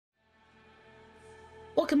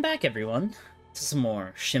Welcome back, everyone, to some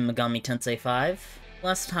more Shin Megami Tensei V.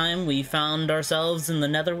 Last time, we found ourselves in the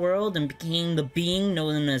Netherworld and became the being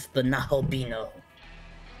known as the Nahobino.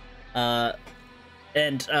 I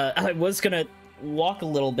was gonna walk a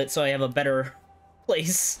little bit so I have a better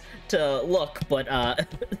place to look, but,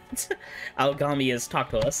 Aogami has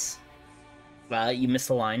talked to us. You missed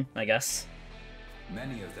a line, I guess.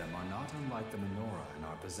 Many of them are not unlike the menorah in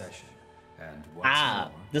our possession. And what's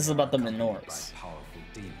more, this is about the menorahs. by powerful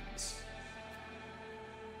demons.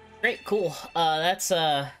 Great, cool. That's,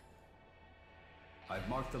 I've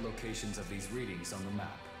marked the locations of these readings on the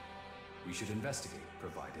map. We should investigate,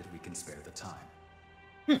 provided we can spare the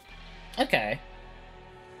time. Okay.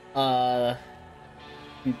 The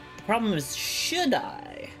problem is, should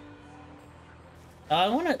I? I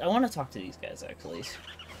wanna talk to these guys, actually.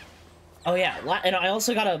 Oh yeah, and I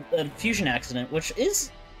also got a fusion accident, which is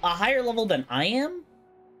a higher level than I am.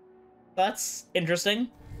 That's interesting.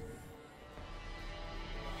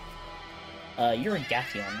 You're a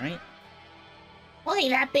Gathion, right? Boy,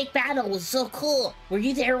 that big battle was so cool. Were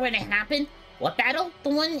you there when it happened? What battle? The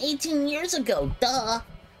one 18 years ago, duh.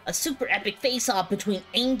 A super epic face-off between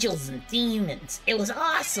angels and demons. It was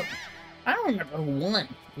awesome. I don't remember who won.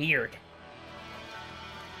 Weird.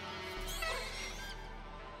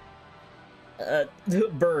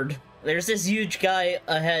 Bird. There's this huge guy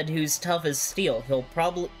ahead who's tough as steel.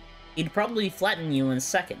 He'd probably flatten you in a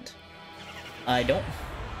second. I don't...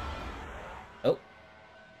 Oh.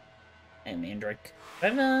 Hey, Mandrake.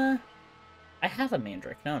 I have a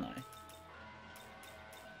Mandrake, don't I?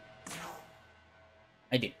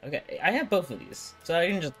 I do. Okay, I have both of these, so I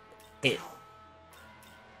can just hit.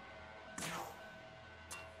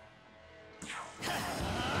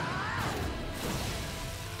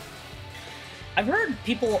 I've heard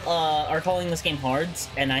people are calling this game hards,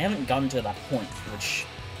 and I haven't gotten to that point, which,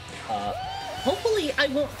 hopefully I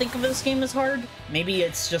won't think of this game as hard. Maybe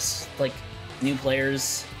it's just, like, new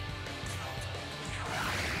players.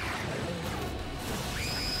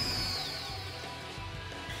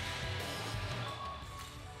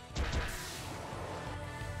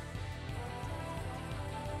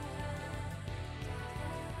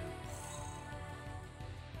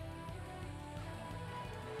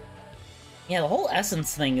 Yeah, the whole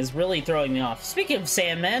essence thing is really throwing me off. Speaking of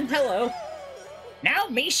Sandman, hello. Now,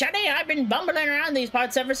 me, Shuddy, I've been bumbling around these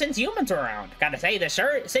parts ever since humans were around. Gotta say, the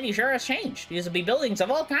city sure has changed. Used to be buildings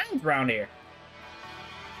of all kinds around here.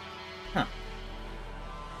 Huh.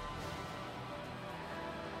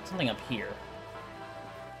 Something up here.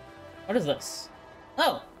 What is this?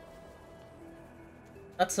 Oh!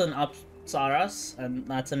 That's an Apsaras, and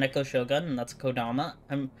that's a Neko Shogun, and that's a Kodama.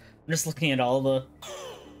 I'm just looking at all the...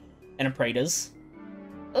 and Praetas.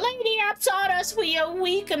 Lady Apsaras, we are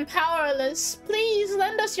weak and powerless. Please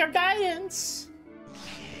lend us your guidance.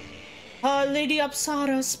 Lady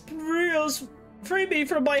Apsaras, free me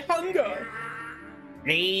from my hunger.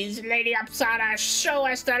 Please, Lady Apsaras, show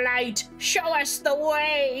us the light. Show us the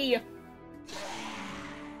way.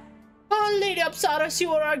 Lady Apsaras,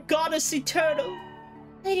 you are our goddess eternal.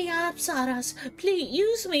 Lady Apsaras, please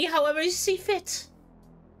use me however you see fit.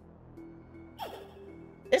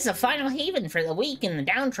 This is a final haven for the weak and the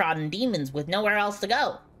downtrodden demons with nowhere else to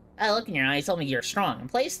go. That look in your eyes told me you're strong.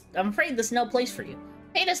 I'm afraid this is no place for you.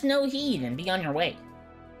 Pay us no heed and be on your way.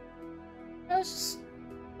 I was just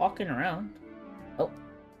walking around. Oh.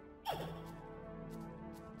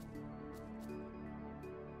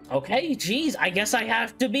 Okay, geez, I guess I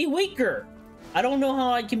have to be weaker. I don't know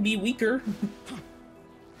how I can be weaker.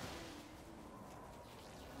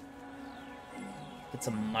 It's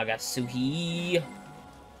a Magasuhi.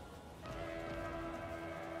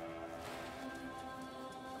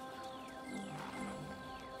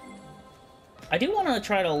 I do want to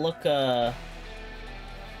try to look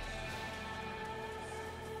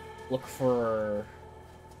for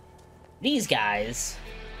these guys.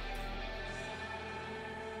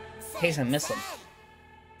 In case I miss them.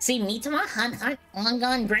 See, Mitama, long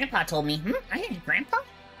gone grandpa told me. I had grandpa?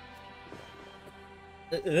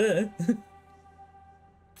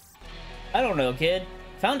 I don't know, kid.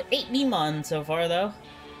 Found 8 Mimon so far, though.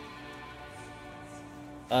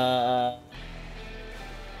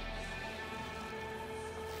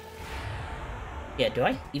 Yeah, do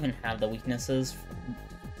I even have the weaknesses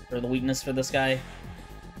or the weakness for this guy?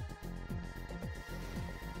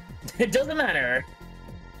 It doesn't matter.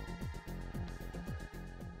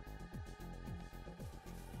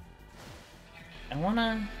 I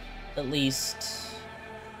wanna at least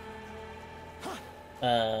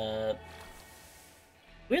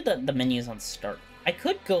weird that the menu's on start. I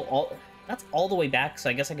could go all that's all the way back, so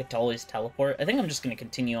I guess I could always teleport. I think I'm just gonna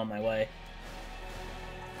continue on my way.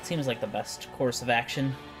 seems like the best course of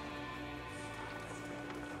action.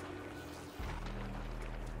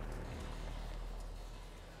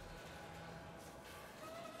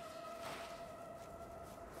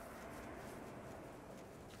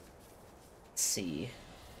 Let's see.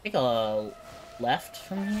 Take a left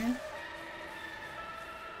from here.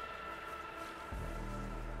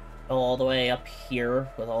 Go all the way up here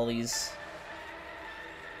with all these...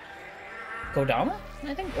 Kodama,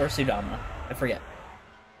 I think? Or Sudama. I forget.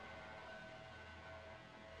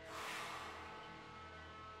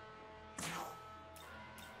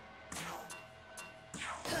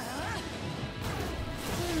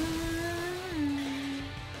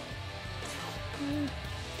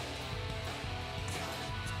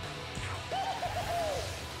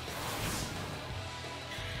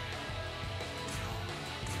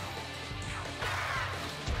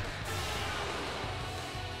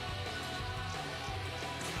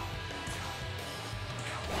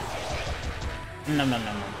 No, no,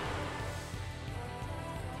 no, no.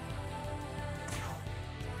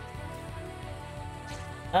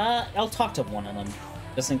 I'll talk to one of them,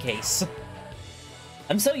 just in case.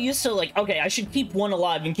 I'm so used to, like, okay, I should keep one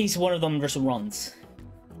alive in case one of them just runs.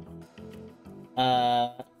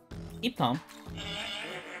 Keep calm.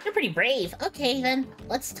 You're pretty brave. Okay, then,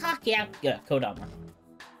 let's talk, yeah. Yeah, Kodama.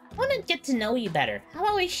 I want to get to know you better. How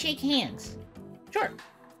about we shake hands? Sure.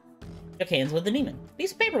 Shook hands with the demon. A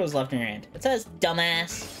piece of paper was left in your hand. It says,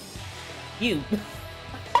 dumbass. You.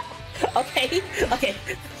 Okay, okay.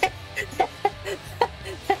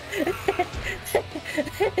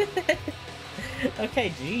 Okay,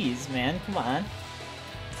 jeez, man, come on.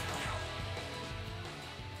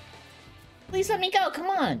 Please let me go,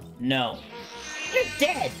 come on. No. You're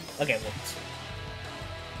dead. Okay, well.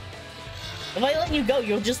 If I let you go,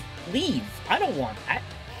 you'll just leave. I don't want that.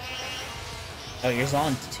 Oh, yours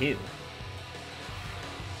on too.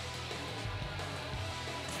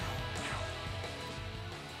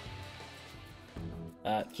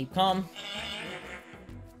 Keep calm.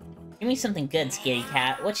 Give me something good, scaredy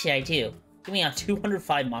cat. What should I do? Give me a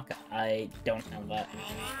 205 Maka. I don't have that.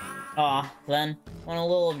 Aw, then, want a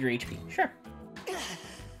little of your HP. Sure.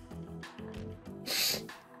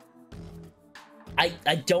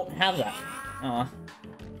 I don't have that. Aw.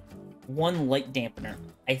 One light dampener.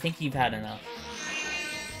 I think you've had enough.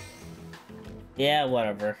 Yeah,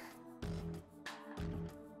 whatever.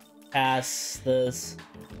 Pass this.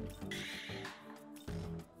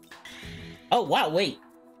 Oh, wow, wait.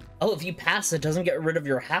 Oh, if you pass, it doesn't get rid of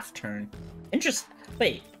your half turn.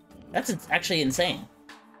 Wait, that's actually insane.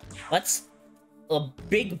 That's a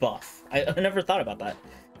big buff. I never thought about that.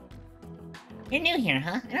 You're new here,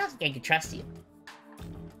 huh? I don't think I can trust you.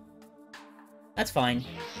 That's fine.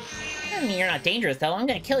 I mean, you're not dangerous, though. I'm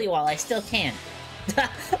gonna kill you while I still can.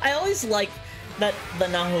 I always like that the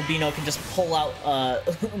Nahobino can just pull out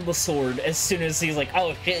the sword as soon as he's like,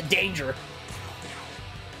 oh shit, danger.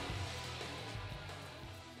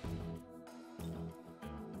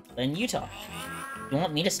 Then Utah. You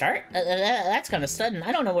want me to start? That's kind of sudden.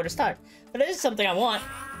 I don't know where to start. But it is something I want.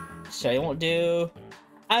 So I won't do...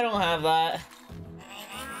 I don't have that.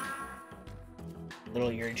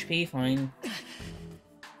 Little your HP, fine.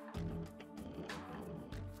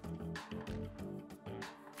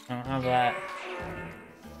 I don't have that.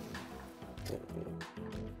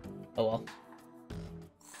 Oh well.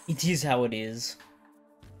 It is how it is.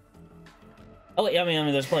 Oh wait, I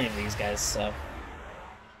mean, there's plenty of these guys, so...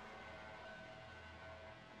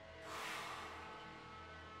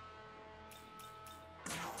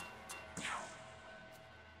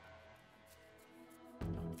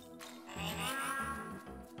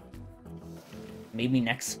 Maybe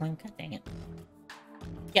next time? God dang it.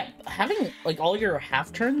 Yeah, having, like, all your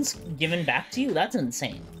half turns given back to you, that's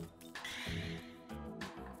insane.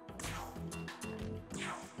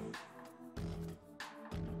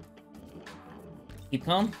 Keep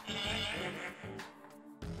calm.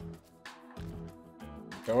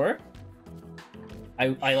 Sure.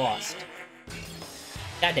 I lost.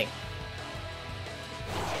 God dang.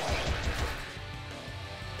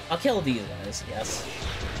 I'll kill these guys, yes.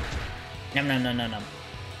 Nom nom nom nom nom.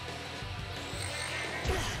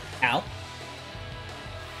 Ow.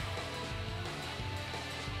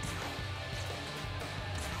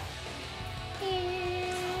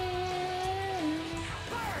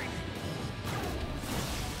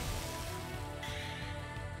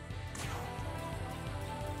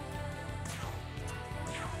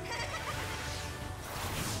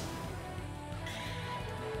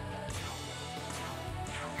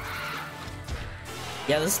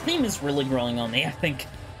 Yeah, this theme is really growing on me, I think.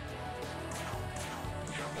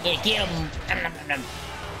 Yeah, get him.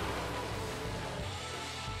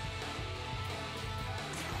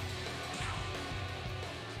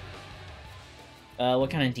 What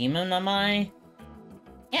kind of demon am I?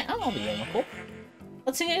 Yeah, I'll be cool.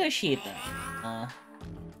 Let's negotiate that. I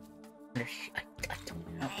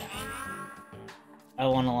don't know. I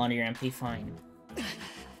want a lot of your MP, fine.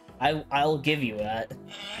 I'll give you that.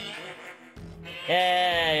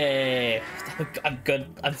 Yay! I'm good.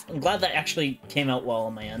 I'm glad that actually came out well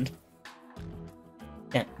on my end.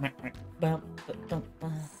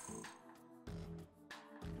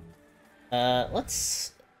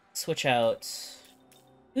 Let's switch out.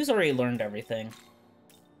 Who's already learned everything?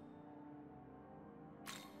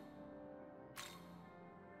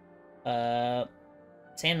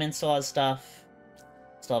 Sandman still has stuff.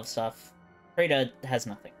 Still have stuff. Prada has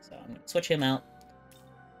nothing, so I'm gonna switch him out.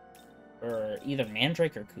 Or either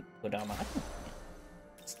Mandrake or Kodama. I don't know.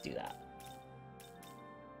 Let's do that.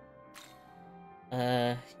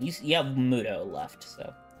 You have Muto left,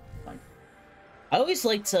 so fine. I always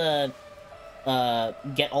like to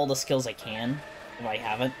get all the skills I can if I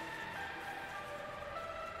haven't.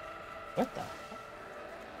 What the?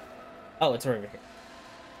 Oh, it's right over here.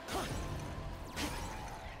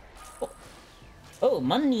 Oh,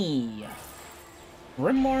 money!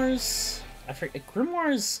 Grimoires... I forget...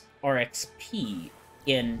 Grimoires are XP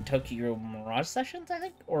in Tokyo Mirage Sessions, I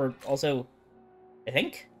think? Or also... I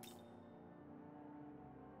think?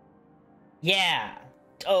 Yeah!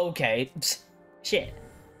 Okay. Shit.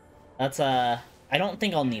 That's, I don't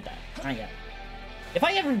think I'll need that. Not yet. If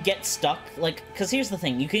I ever get stuck, like... Because here's the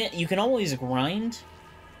thing. You can always grind...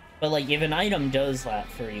 But, like, if an item does that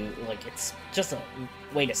for you, like, it's just a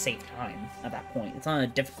way to save time at that point. It's not a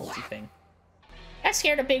difficulty thing. I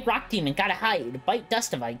scared a big rock demon. Gotta hide. Bite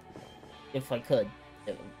dust if I could.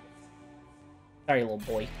 Sorry, little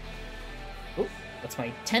boy. Oh, that's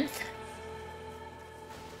my 10th.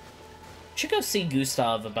 Should go see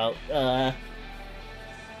Gustav about,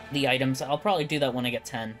 the items. I'll probably do that when I get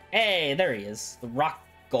 10. Hey, there he is. The rock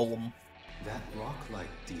golem. That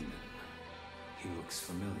rock-like demon. He looks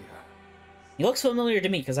familiar. He looks familiar to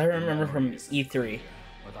me, because I remember from E3.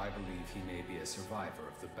 But I believe he may be a survivor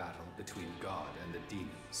of the battle between God and the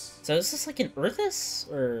demons. So is this like an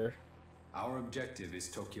Earthus, or...? Our objective is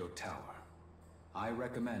Tokyo Tower. I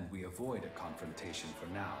recommend we avoid a confrontation for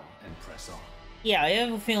now and press on. Yeah, I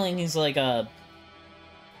have a feeling he's like a...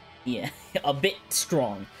 Yeah, a bit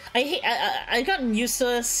strong. I gotten used to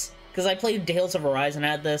this, because I played Tales of Arise and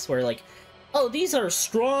had this, where like... Oh, these are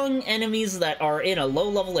strong enemies that are in a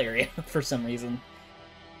low-level area, for some reason.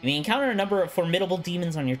 You may encounter a number of formidable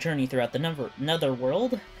demons on your journey throughout the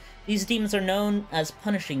Netherworld. These demons are known as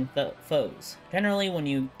punishing foes. Generally, when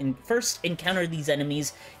you first encounter these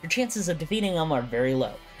enemies, your chances of defeating them are very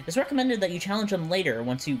low. It's recommended that you challenge them later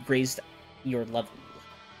once you've raised your level.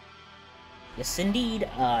 Yes, indeed,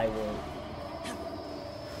 I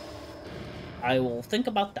will think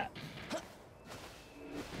about that.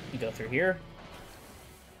 You go through here.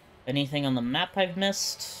 Anything on the map I've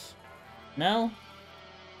missed? No?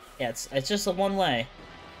 Yeah, it's just a one-way.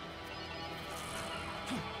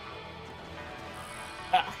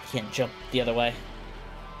 Ah, I can't jump the other way.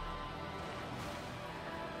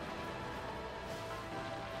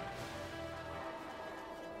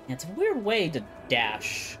 Yeah, it's a weird way to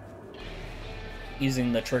dash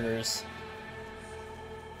using the triggers.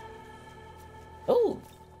 Oh!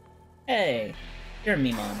 Hey! You're a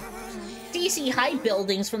Mimon. Do you see high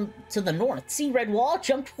buildings from to the north? See red wall?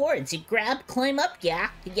 Jump towards. You grab, climb up.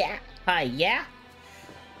 Yeah. Hi, yeah?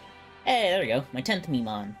 Hey, there we go. My 10th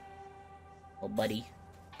Mimon. Oh, buddy.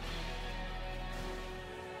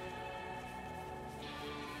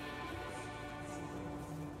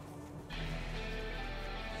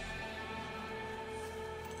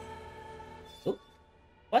 Oh.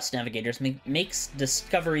 Quest navigators makes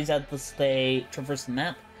discoveries as they traverse the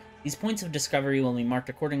map. These points of discovery will be marked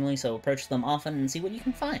accordingly, so approach them often and see what you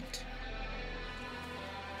can find.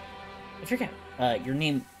 I forget, your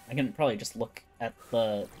name... I can probably just look at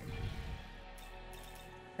the...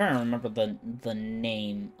 I'm trying to remember the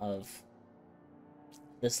name of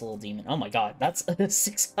this little demon. Oh my god, that's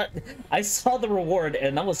 600... I saw the reward,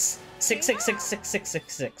 and that was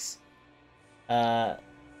 6666666.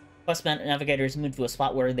 Quest navigators move to a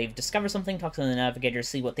spot where they've discovered something, talk to the navigators,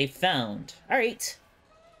 see what they found. Alright.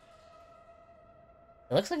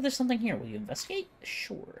 It looks like there's something here. Will you investigate?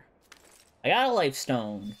 Sure. I got a life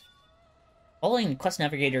stone. Following quest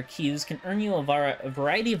navigator cues can earn you a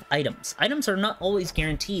variety of items. Items are not always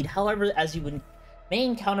guaranteed. However, as you may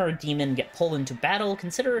encounter a demon and get pulled into battle,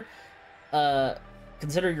 consider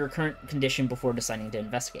your current condition before deciding to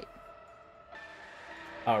investigate.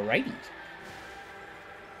 Alrighty.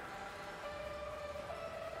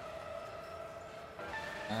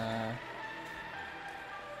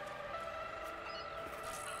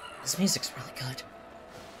 This music's really good.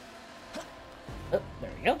 Oh, there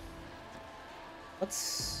we go.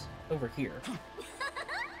 What's over here?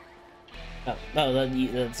 Oh,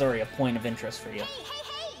 that's already a point of interest for you.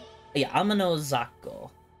 Hey! Yeah, Amano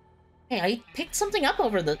Zako. Hey, I picked something up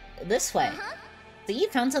over this way. So you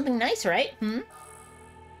found something nice, right?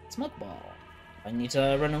 Smoke ball. I need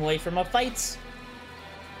to run away from my fights.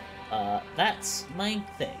 That's my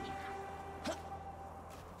thing.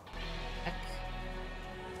 Heck.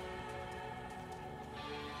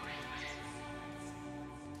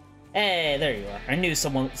 Hey, there you are. I knew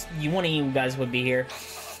one of you guys would be here.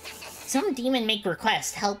 Some demon make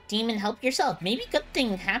request. Help demon, help yourself. Maybe good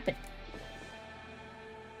thing happen.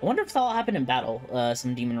 I wonder if that'll happen in battle,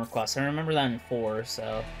 some demon requests. I remember that in 4,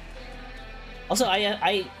 so... Also,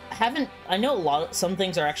 I know some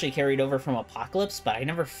things are actually carried over from Apocalypse, but I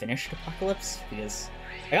never finished Apocalypse, because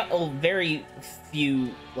I got a very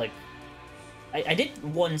few, like... I did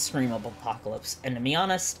one stream of Apocalypse, and to be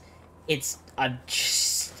honest, it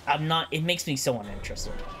makes me so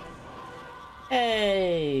uninterested.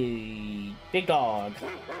 Hey, big dog.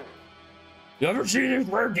 You ever see these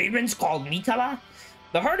rare demons called Mitara?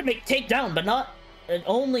 They're hard to take down, but not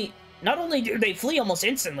only do they flee almost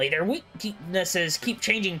instantly, their weaknesses keep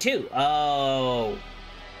changing too. Okay,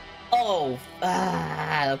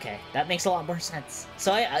 that makes a lot more sense.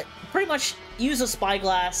 So I pretty much use a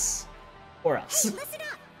spyglass or else. Hey, listen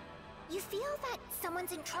up! You feel that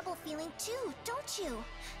someone's in trouble feeling too, don't you?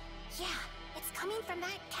 Yeah, it's coming from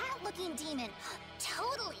that cat-looking demon.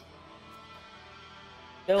 Totally.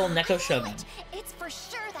 Bill Neko Shogun. It's for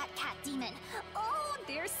sure that cat demon. Oh,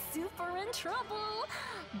 they're super in trouble.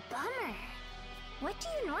 Bummer. What do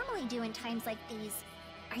you normally do in times like these?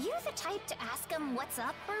 Are you the type to ask them what's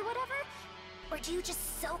up or whatever? Or do you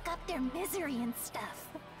just soak up their misery and stuff?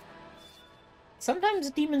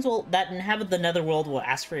 Sometimes demons that inhabit the Netherworld will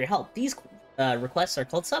ask for your help. These requests are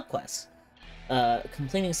called subquests.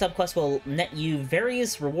 Completing subquests will net you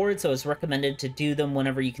various rewards, so it's recommended to do them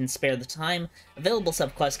whenever you can spare the time. Available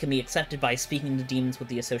subquests can be accepted by speaking to demons with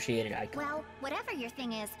the associated icon. Well, whatever your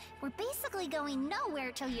thing is, we're basically going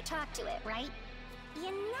nowhere till you talk to it, right?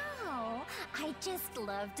 You know, I just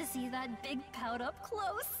love to see that big pout up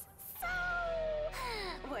close. So,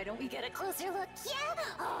 why don't we get a closer look, yeah?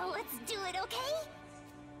 Oh, let's do it, okay?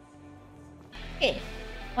 Yeah,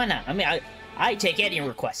 why not? I mean, I take any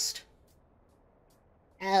request.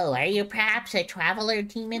 Oh, are you perhaps a traveler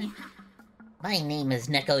demon? My name is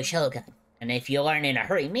Neko Shogun, and if you aren't in a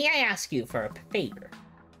hurry, may I ask you for a favor?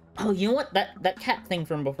 Oh, you know what? That cat thing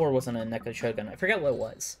from before wasn't a Neko Shogun. I forget what it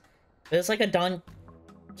was. It's like a Don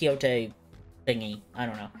Quixote thingy. I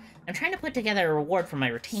don't know. I'm trying to put together a reward for my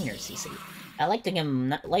retainers, you see. I like to give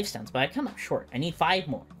them life stones, but I come up short. I need 5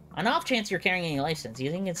 more. On off chance you're carrying any life stones, do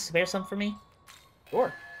you think you can spare some for me?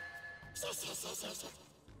 Sure.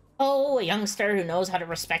 Oh, a youngster who knows how to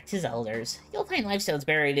respect his elders. You'll find life stones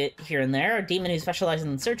buried here and there. A demon who specializes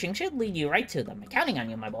in searching should lead you right to them. I'm counting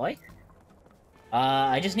on you, my boy.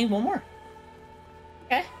 I just need 1 more.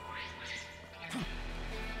 Okay.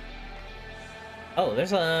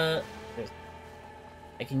 Oh,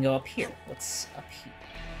 I can go up here. What's up here?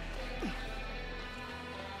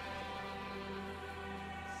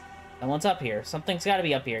 Someone's up here. Something's gotta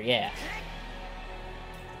be up here, yeah.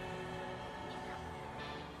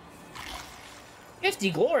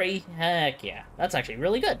 $50 glory? Heck yeah. That's actually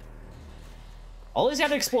really good. Always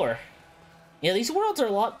gotta explore. Yeah, these worlds are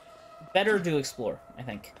a lot better to explore, I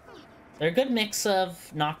think. They're a good mix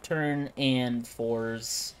of Nocturne and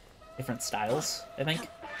 4's different styles, I think.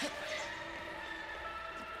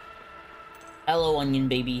 Hello, onion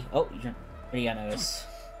baby. Oh, what do you got notice?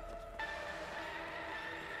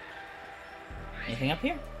 Anything up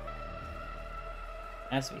here?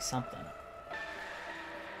 There has to be something.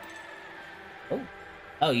 Oh.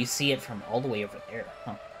 Oh, you see it from all the way over there,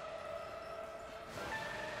 huh?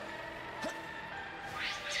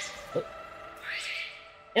 Oh.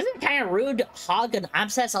 Isn't it kind of rude to hog an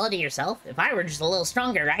abscess all to yourself? If I were just a little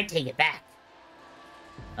stronger, I'd take it back.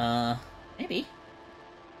 Maybe.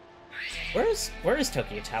 Where is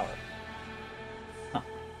Tokyo Tower? Huh.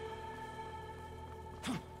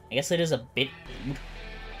 I guess it is a bit rude.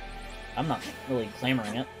 I'm not really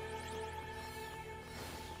clamoring it.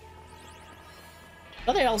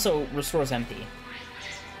 But it also restores empty.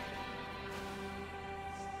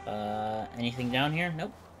 Anything down here?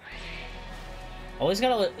 Nope. Always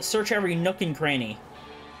gotta search every nook and cranny.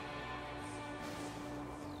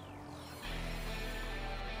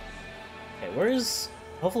 Okay, where's...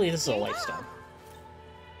 Hopefully this is a lifestone.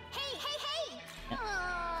 Hey! Yeah.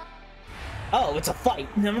 it's a fight.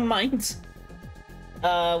 Never mind.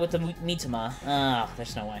 With the Mitama.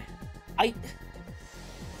 There's no way.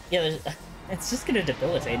 Yeah, it's just gonna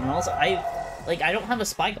debilitate, and also, I don't have a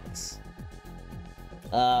spyglass.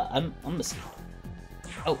 I'm escaping.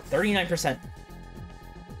 Oh, 39%.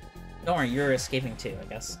 Don't worry, you're escaping too, I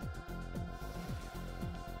guess.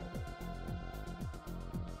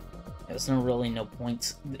 There's really no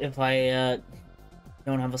point if I,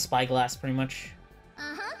 don't have a spyglass, pretty much.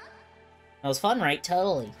 Uh-huh. That was fun, right?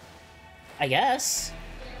 Totally. I guess.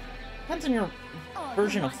 Depends on your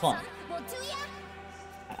version of fun. Well, do ya?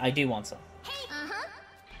 I do want some. Hey. Uh-huh.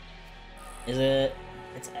 Is it...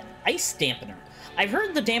 It's an ice dampener. I've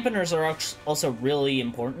heard the dampeners are also really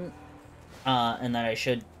important, and that I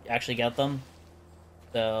should actually get them.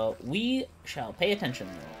 So, we shall pay attention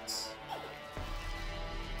to this.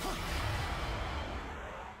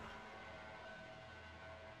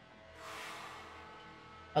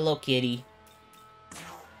 Hello, kitty.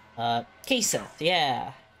 Keseth,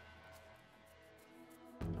 yeah.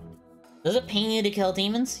 Does it pain you to kill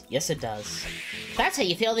demons? Yes, it does. If that's how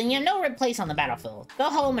you feel, then you have no place on the battlefield. Go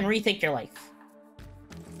home and rethink your life.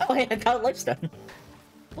 Oh, hey, I got a lifestone.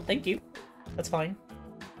 Well, thank you. That's fine.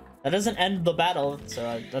 That doesn't end the battle,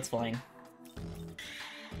 so that's fine.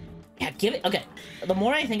 Yeah, give it... Okay, the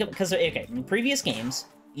more I think of... Because, okay, in previous games,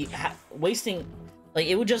 wasting... Like,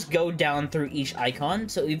 it would just go down through each icon,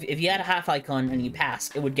 so if you had a half icon and you pass,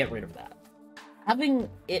 it would get rid of that. Having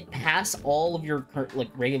it pass all of your, like,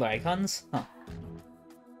 regular icons? Huh.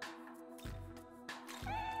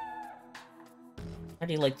 How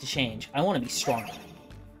do you like to change? I want to be stronger.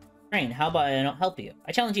 Train, how about I don't help you?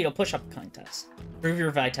 I challenge you to a push-up contest. Prove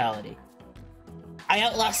your vitality. I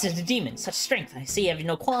outlasted the demon. Such strength. I see you have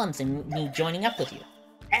no qualms in me joining up with you.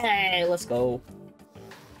 Hey, let's go.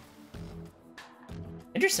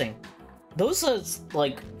 Interesting. Those,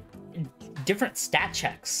 like, different stat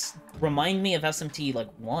checks remind me of SMT, like,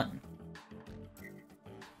 1.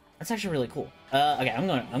 That's actually really cool. Okay,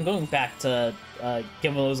 I'm going back to,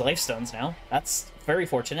 give those life stones now. That's very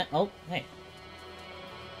fortunate. Oh, hey.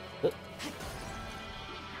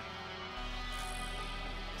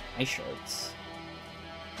 Ice shards.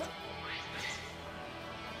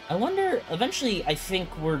 I wonder, eventually, I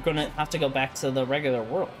think we're gonna have to go back to the regular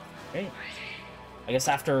world, right? I guess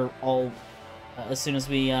after all, as soon as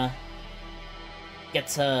we, get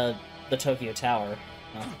to the Tokyo Tower.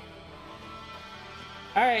 Oh.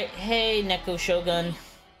 Alright, hey, Neko Shogun.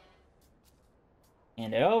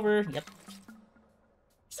 Hand it over, yep.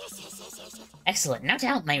 Excellent. Now to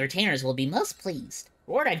help, my retainers will be most pleased.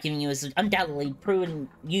 The reward I've given you is undoubtedly proven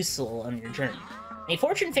useful on your journey. May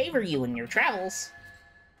fortune favor you in your travels.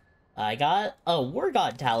 I got a War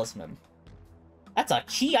God Talisman. That's a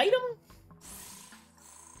key item?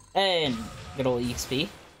 And good old EXP.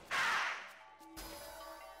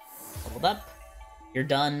 Leveled up. You're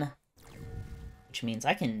done. Which means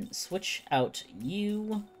I can switch out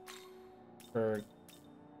you for...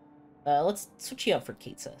 let's switch you out for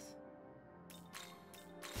Keseth.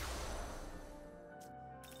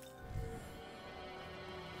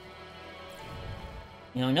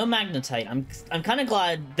 You know, no magnetite. I'm kind of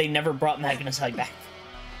glad they never brought magnetite back,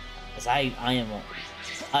 because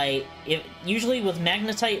usually with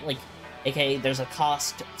magnetite, like, okay, there's a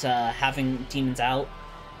cost to having demons out.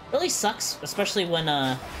 It really sucks, especially when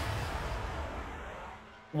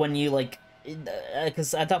you, like,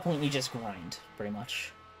 because at that point you just grind pretty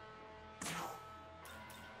much.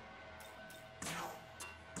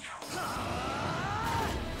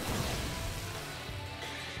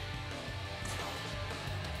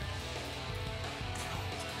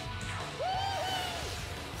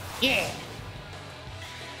 Yeah!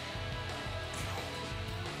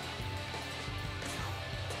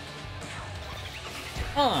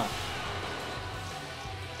 Huh.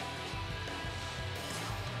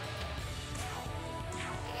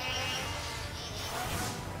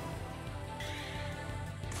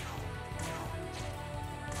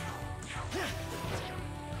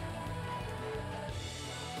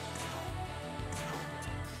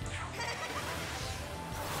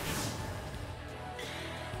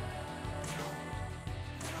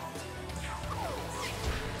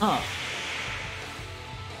 Huh.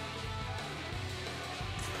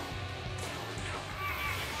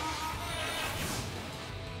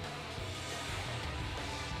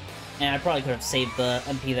 Yeah, I probably could have saved the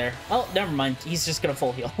MP there. Oh, never mind. He's just gonna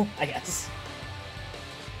full heal, I guess.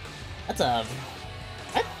 That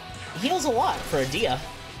heals a lot for a Dia.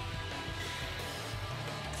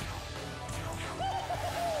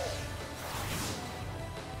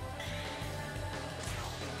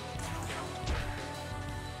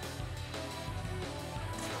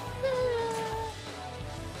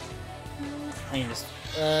 I can just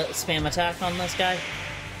spam attack on this guy.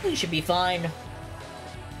 We should be fine.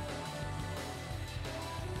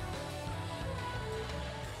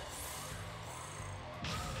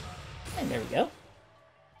 And there we go.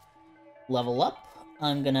 Level up.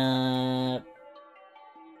 I'm gonna...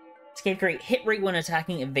 Escape rate, hit rate when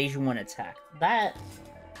attacking, evasion when attacked. That...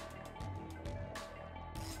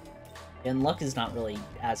 And luck is not really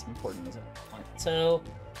as important as I want. So,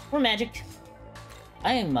 we're magic.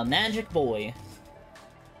 I am a magic boy.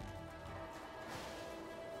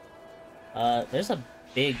 There's a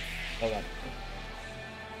big... Oh, God.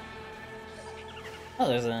 Oh,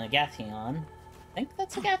 there's an Agathion. I think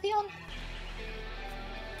that's Agathion?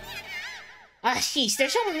 Ah, jeez, they're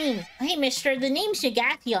so mean. Hey, mister, the name's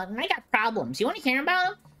Agathion, and I got problems. You want to hear about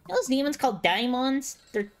them? You know those demons called daimons?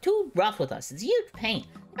 They're too rough with us. It's a huge pain.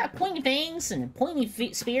 They got pointy fangs and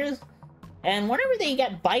pointy spears. And whenever they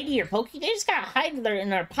get bitey or pokey, they just gotta hide in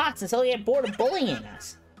their pots until they get bored of bullying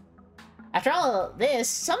us. After all of this,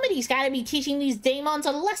 somebody's gotta be teaching these daimons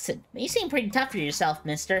a lesson. You seem pretty tough for yourself,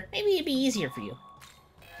 mister. Maybe it'd be easier for you.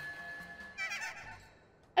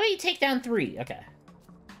 How about you take down 3? Okay.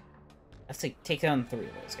 Let's take down 3 of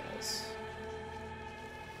those guys.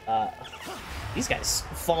 These guys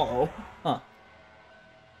follow. Huh.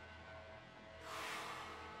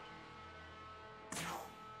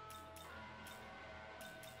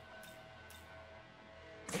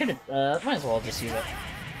 I could might as well just use it.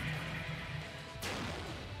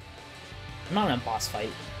 I'm not in a boss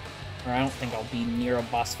fight. Or I don't think I'll be near a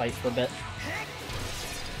boss fight for a bit.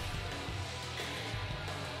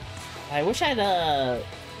 I wish I had,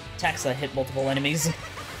 attacks that hit multiple enemies.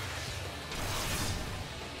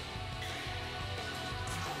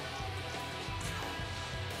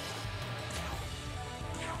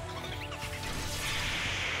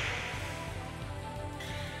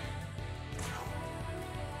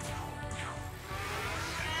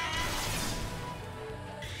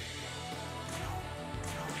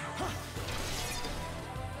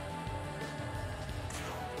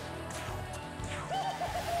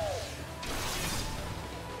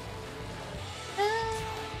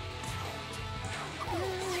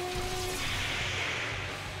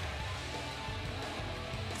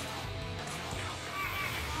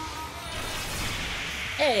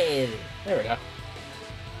 Hey! There we go.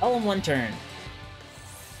 All in one turn.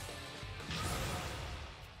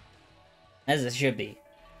 As it should be.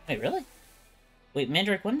 Wait, really? Wait,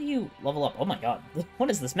 Mandrake, when do you level up? Oh my god.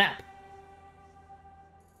 What is this map?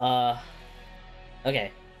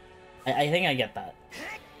 Okay. I think I get that.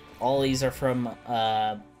 All these are from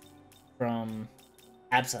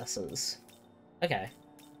abscesses. Okay.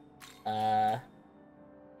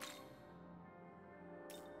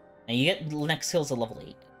 And you get next skills at level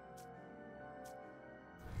 8.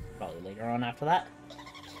 Probably later on after that.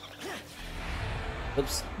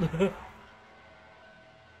 Oops.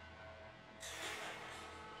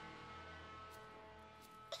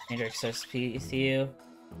 Mandrake starts to you.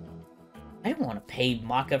 I don't want to pay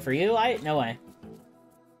Maka for you. No way.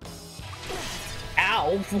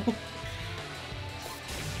 Ow!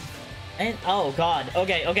 And oh god.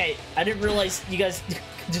 Okay. I didn't realize you guys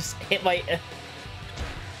just hit my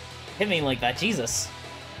hit me like that. Jesus.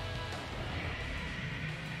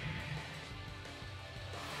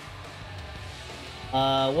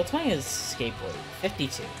 What's my escape rate?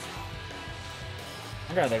 52.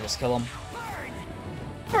 I'd rather just kill him.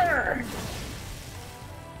 Burn!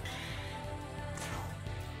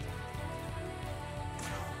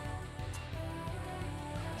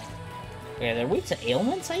 Okay, they're weak to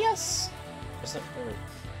ailments, I guess? Or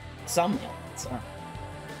some ailments, huh?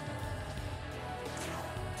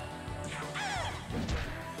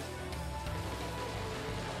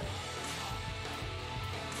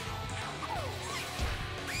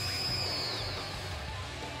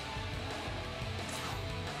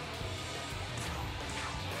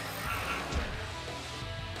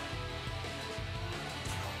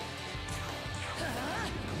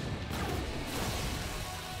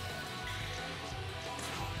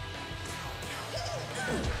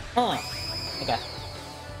 Huh. Okay.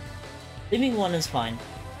 Leaving one is fine.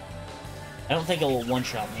 I don't think it will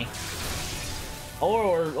one-shot me.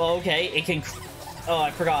 Or, okay, it can... Oh,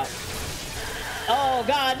 I forgot. Oh,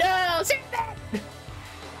 God, no! Save that!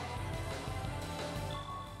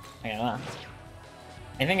 Okay, hold on.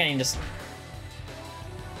 I think I can just...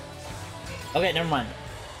 Okay, never mind.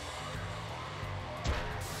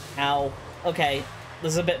 Ow. Okay,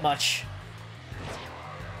 this is a bit much.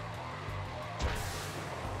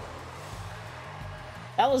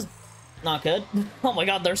 That was not good. Oh my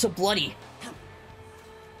god, they're so bloody.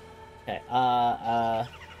 Okay,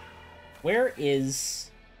 where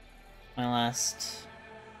is my last...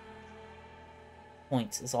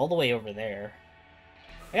 points is all the way over there.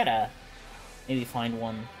 I gotta maybe find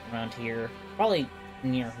one around here. Probably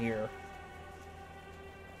near here.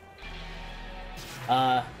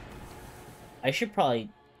 I should probably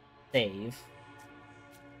save.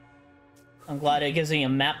 I'm glad it gives me a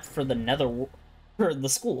map for the Netherworld, for the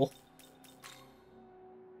school.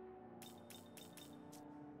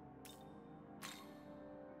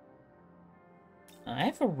 I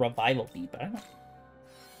have a revival beat, but I don't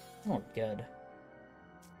look good.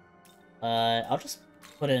 I'll just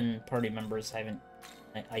put in party members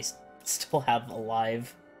I still have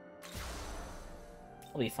alive.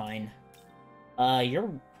 I'll be fine. You're...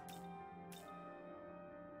 I'm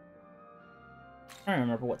trying to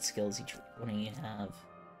remember what skills each one of you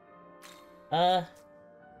have.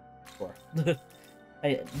 Sure.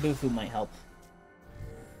 Bufu might help.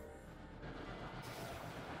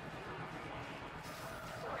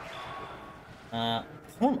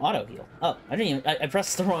 Perform auto heal. Oh, I didn't even. I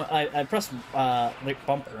pressed the wrong. I pressed like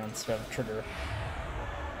bumper instead of trigger.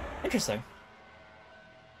 Interesting.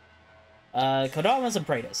 Kodama's and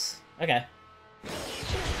Praetus. Okay.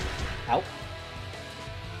 Out.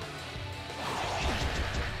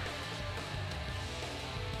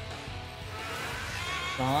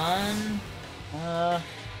 Gone.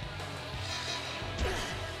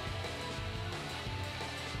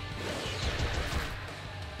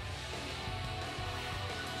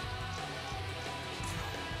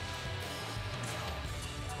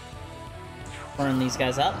 Burn these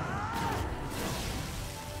guys up.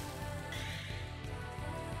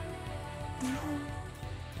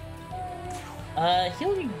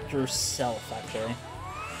 Heal yourself, actually.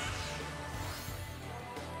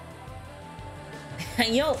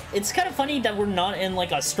 You know, it's kind of funny that we're not in,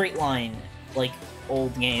 like, a straight line, like,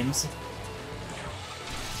 old games.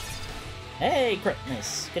 Hey, crit.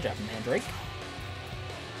 Nice. Good job, Mandrake.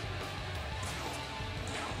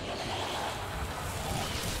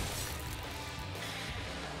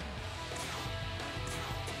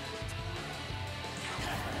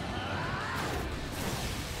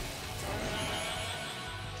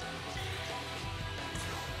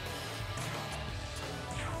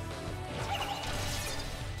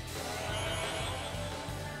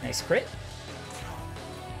 Nice crit.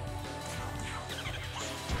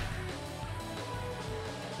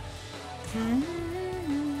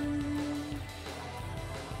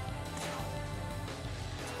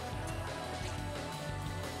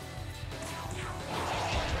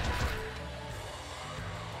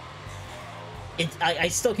 I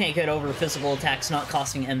still can't get over physical attacks not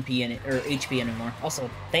costing MP or HP anymore. Also,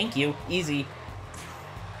 thank you. Easy.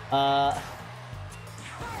 I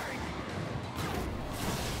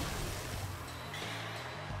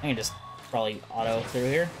can just probably auto through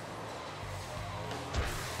here.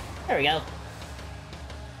 There we go.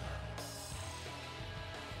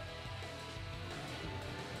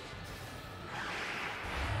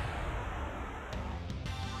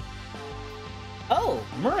 Oh,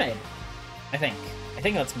 mermaid. I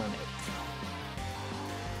think that's mermaid.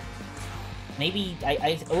 Maybe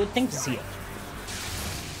I would think to see it.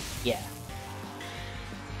 Yeah.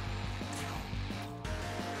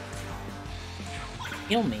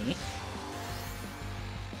 Heal me.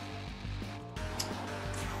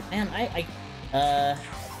 Man, okay,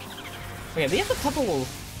 we have a couple... We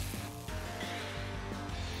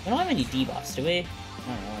don't have any debuffs, do we? I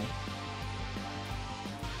don't know.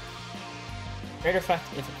 Greater effect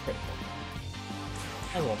if a critical.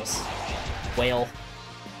 Might as well just wail.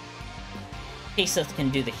 Kaseth can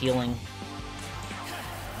do the healing.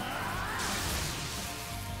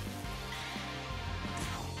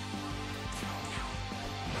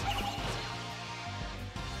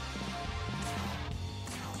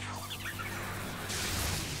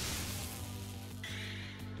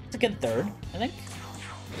 It's a good third, I think.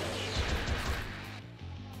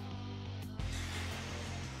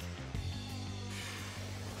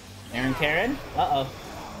 Aaron Karen? Uh-oh.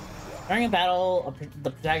 During a battle, the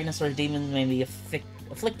protagonist or demon may be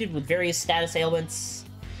afflicted with various status ailments.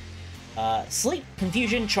 Sleep,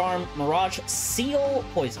 confusion, charm, mirage, seal,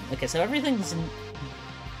 poison. Okay, so everything's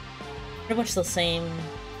pretty much the same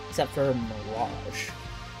except for mirage.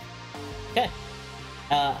 Okay.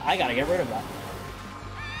 I gotta get rid of that.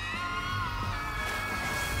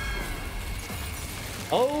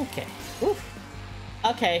 Okay. Oof.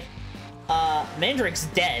 Okay. Mandrake's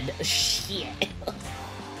dead. Shit.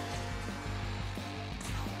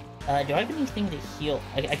 Do I have anything to heal?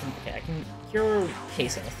 I can cure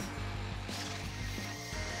Kaseth.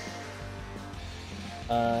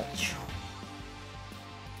 Oh.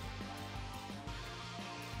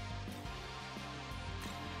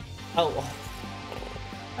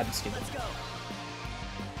 I'm stupid. Let's go.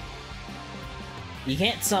 You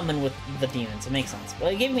can't summon with the demons, it makes sense.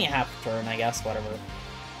 But it gave me a half turn, I guess, whatever.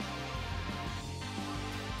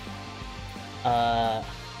 Oh,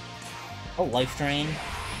 life drain.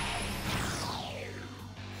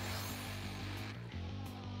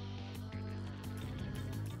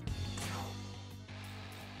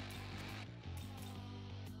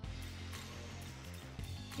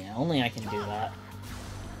 Yeah, only I can do that.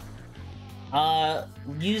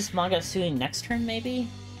 Use Magasui next turn, maybe?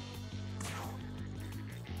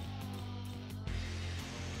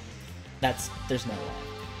 There's no way.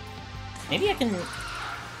 Maybe I can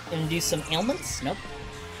induce some ailments? Nope.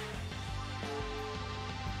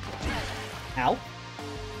 Ow.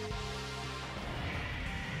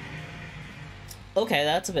 Okay,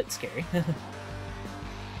 that's a bit scary.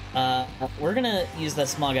 We're gonna use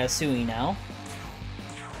this Magasui now.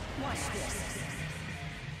 Watch this.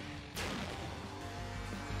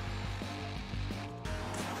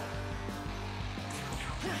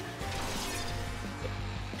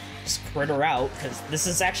 Just crit her out, because this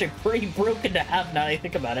is actually pretty broken to have now that I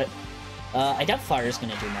think about it. I doubt fire's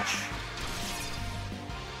gonna do much.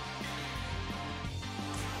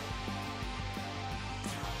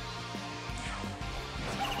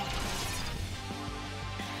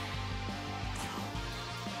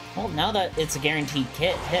 Well, now that it's a guaranteed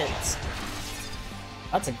hits,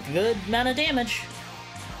 that's a good amount of damage.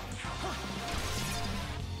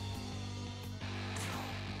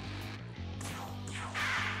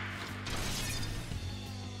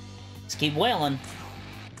 Just keep wailing.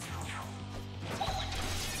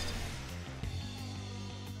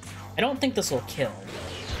 I don't think this will kill.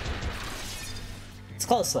 It's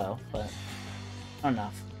close though, but not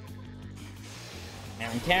enough.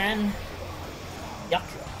 Aaron Karen. Yuck.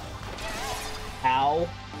 Ow.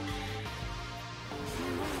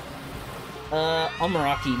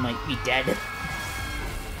 Omaraki might be dead.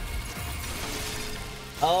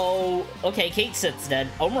 Oh, okay, Kate Sit's dead.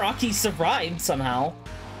 Omaraki survived somehow.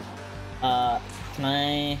 Can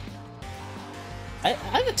I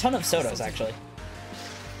have a ton of Sotos, actually.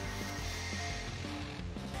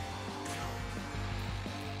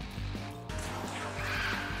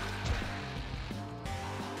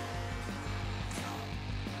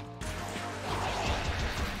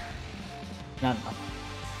 Not enough.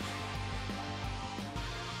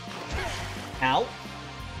 Ow.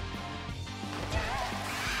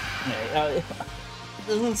 Okay,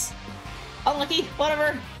 this is unlucky.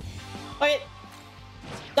 Whatever. Wait.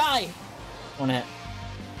 Die. One hit.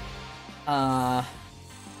 That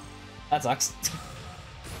sucks.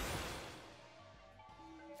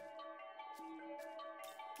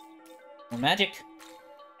 More magic.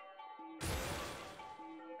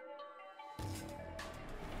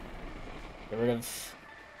 Get rid of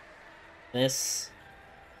this.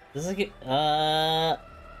 This is a good,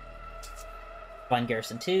 Divine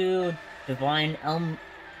Garrison 2, Divine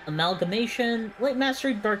Amalgamation, Light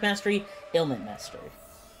Mastery, Dark Mastery, Ailment Mastery.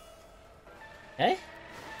 Okay.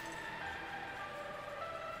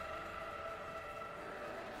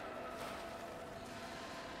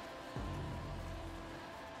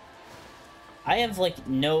 I have, like,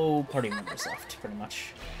 no party members left, pretty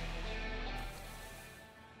much.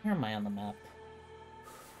 Where am I on the map?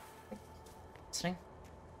 Listening?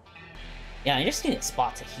 Yeah, I just need a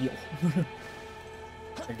spot to heal.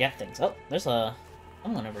 Forget things. Oh, there's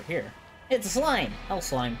someone over here. It's a slime! Hell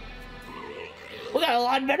slime. We got a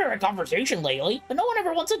lot better at conversation lately, but no one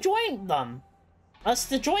ever wants to join them. Us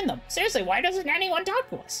to join them. Seriously, why doesn't anyone talk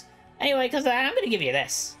to us? Anyway, because I'm gonna give you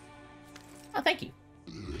this. Oh, thank you.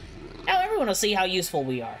 Now everyone will see how useful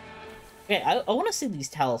we are. Okay, I want to see these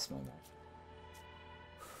talismans.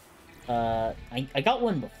 I got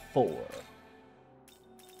one before.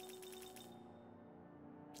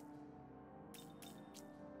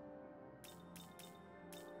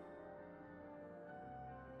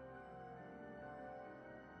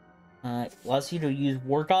 Allows you to use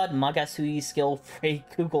War God, Magasui skill, Frey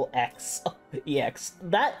Kugel X. EX.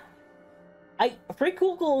 Frey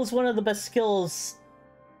Kugel is one of the best skills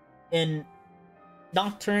in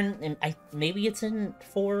Nocturne, and maybe it's in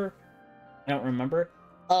 4? I don't remember.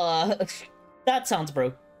 That sounds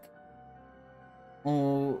broke.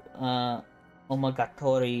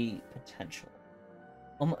 Omagatori potential.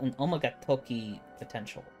 Omagatoki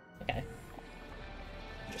potential. Okay.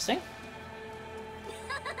 Interesting.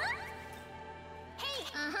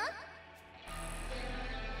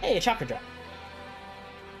 Hey, Hey, a chakra drop.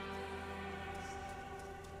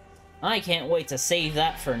 I can't wait to save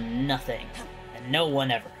that for nothing. And no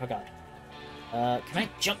one ever. Oh god. Can I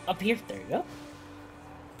jump up here? There you go.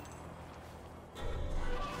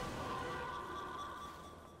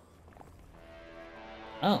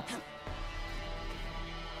 Oh.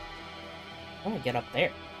 How do I get up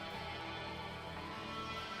there?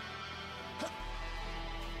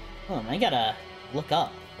 Oh, I gotta look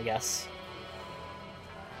up, I guess.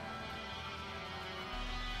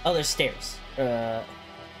 Oh, there's stairs. Okay,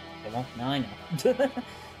 well, now I know.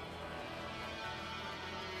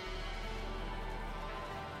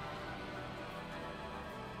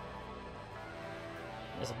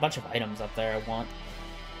 There's a bunch of items up there I want.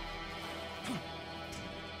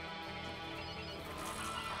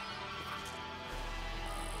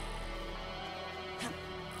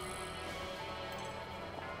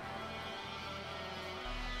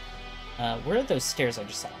 Where are those stairs I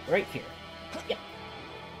just saw? Right here. Yeah.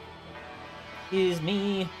 Excuse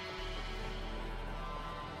me.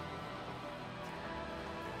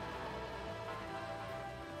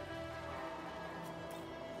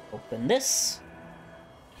 Open this.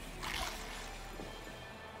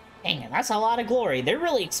 Dang it, that's a lot of glory. They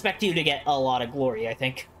really expect you to get a lot of glory, I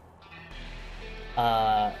think.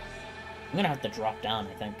 I'm gonna have to drop down,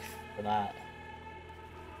 I think, for that.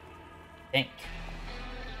 I think.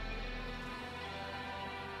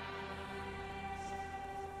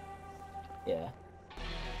 Yeah.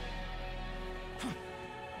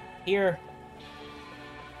 Here.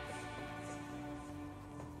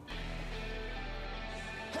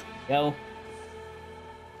 Go.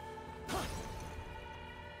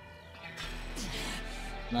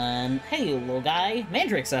 Then, hey, you little guy.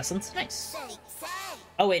 Mandrix essence. Nice.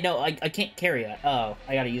 Oh, wait, no, I can't carry it. Oh,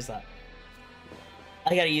 I gotta use that.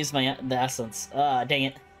 I gotta use the essence. Dang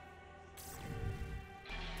it.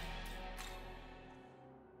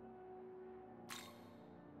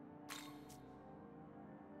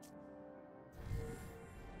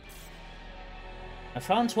 I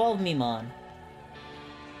found 12 Mimon.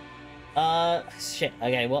 Shit.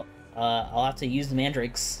 Okay, well, I'll have to use the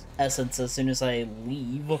Mandrake's essence as soon as I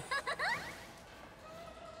leave.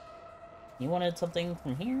 You wanted something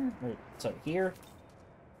from here? Or, sorry, here?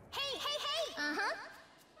 Hey, hey, hey! Uh-huh.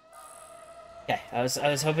 Okay, I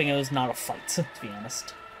was hoping it was not a fight, to be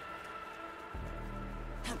honest.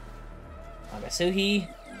 Agasuhi.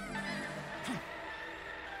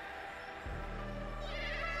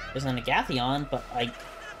 There's an Agathion, but I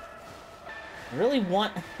really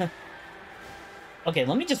want... Okay,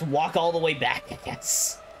 let me just walk all the way back, I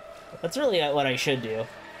guess. That's really what I should do.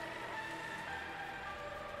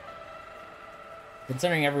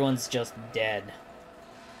 Considering everyone's just dead.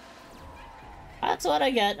 That's what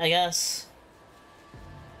I get, I guess.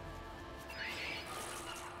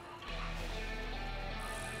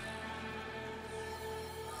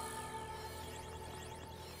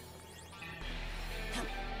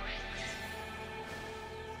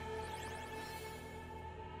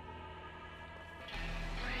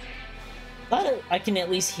 But I can at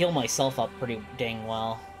least heal myself up pretty dang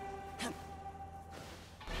well.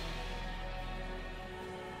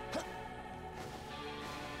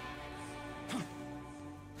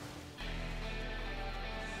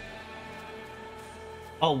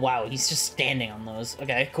 Oh wow, he's just standing on those.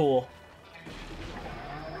 Okay, cool.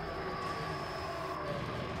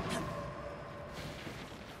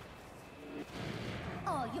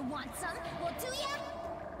 Oh, you want some? Well, do ya?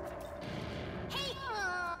 Hey,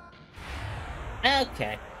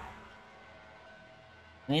 Okay.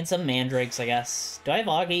 I need some mandrakes, I guess. Do I have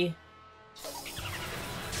Augie?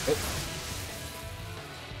 Oh.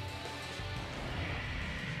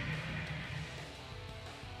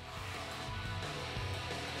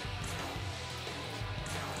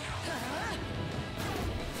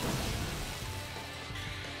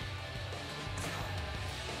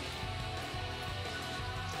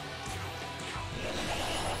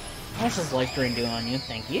 How much does Life Drain do on you?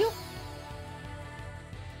 Thank you.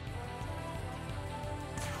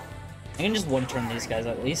 I can just one-turn these guys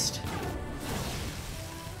at least.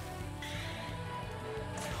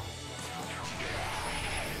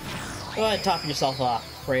 Go ahead, top yourself off,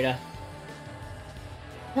 Freda.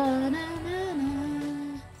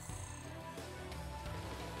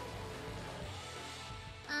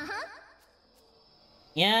 uh-huh.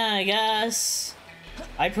 Yeah, I guess.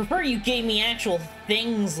 I'd prefer you gave me actual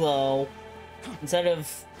things, though, instead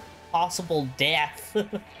of possible death.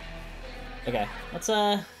 Okay, let's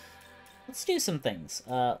do some things.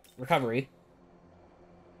 Recovery.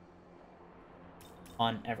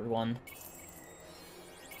 On everyone.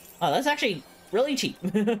 Oh, that's actually really cheap.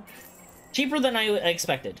 Cheaper than I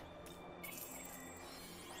expected.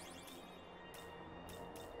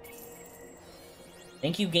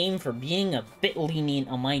 Thank you, game, for being a bit lenient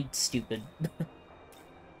on my stupid...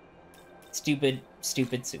 stupid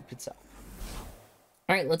self.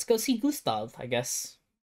 Alright, let's go see Gustav, I guess.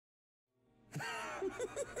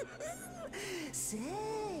 Say,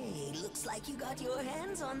 looks Looks like you got your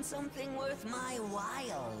hands on something worth my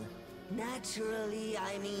while. Naturally,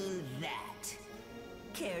 I mean that.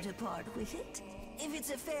 Care to part with it? If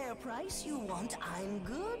it's a fair price you want, I'm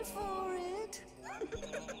good for it.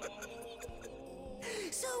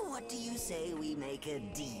 So what do you say we make a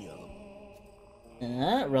deal?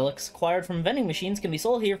 Relics acquired from vending machines can be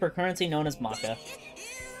sold here for currency known as Maka.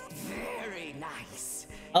 Very nice.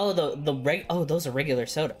 Oh, those are regular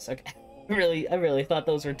sodas. Okay. I really thought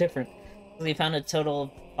those were different. We found a total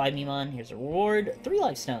of 5 Mimon. Here's a reward: 3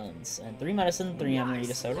 life stones, and 3 medicine, 3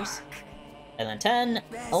 Amarita sodas. And then 10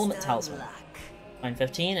 element talisman. Find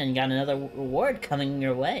 15, and you got another reward coming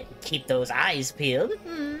your way. Keep those eyes peeled.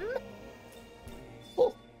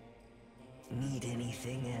 Cool. Need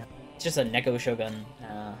anything else? It's just a Neko Shogun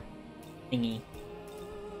thingy.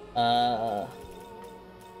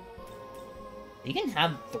 You can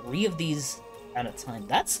have 3 of these at a time.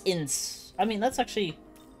 That's I mean, that's actually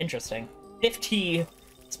interesting. 50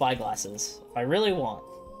 spyglasses, if I really want.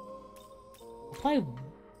 If I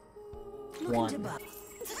want.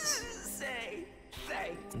 Say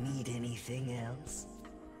thanks. Need anything else?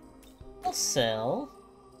 I'll sell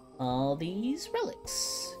all these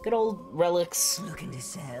relics. Good old relics. Looking to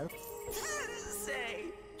sell? Say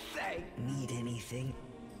thanks. Need anything?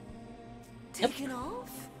 Taking off?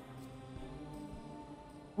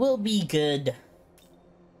 Will be good.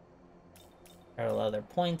 Parallel other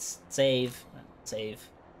points. Save. Save.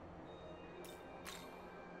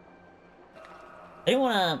 I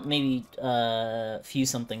want to maybe fuse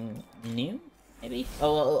something new. Maybe.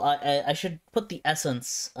 Oh, well, I should put the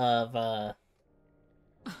essence of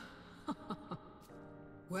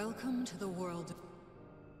Welcome to the world.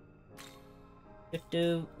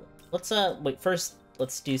 Let's wait. First,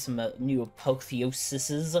 let's do some new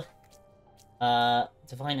apotheoses.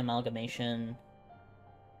 Divine amalgamation.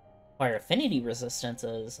 Acquire affinity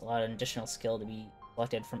resistances. Allow an additional skill to be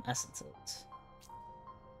collected from essences.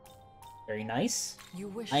 Very nice. You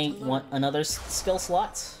wish I to learn. want another skill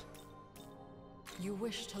slot. You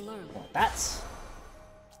wish to learn. I want that.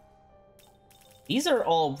 These are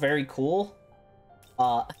all very cool.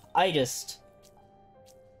 I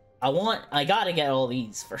gotta get all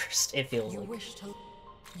these first, it feels like.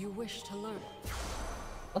 You wish to learn.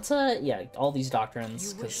 Let's, yeah, all these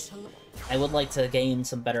doctrines, because I would like to gain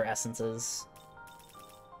some better essences.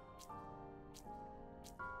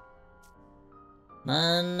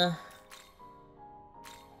 Then...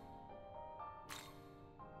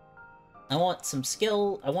 I want some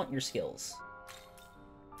skill. I want your skills.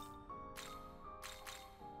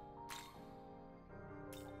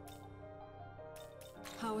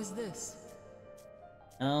 How is this?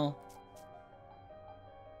 No.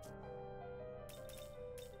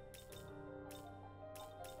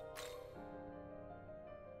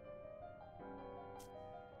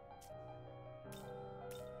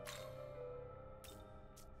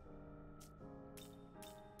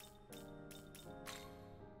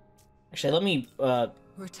 Actually, let me,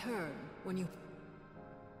 Return when you...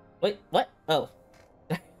 Wait, what? Oh.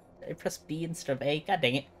 I pressed B instead of A? God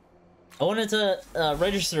dang it. I wanted to,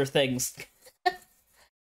 register things.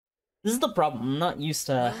 This is the problem. I'm not used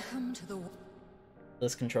to Welcome to the...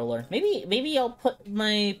 this controller. Maybe I'll put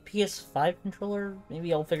my PS5 controller.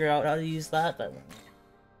 Maybe I'll figure out how to use that. But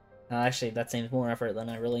actually, that seems more effort than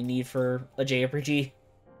I really need for a JRPG.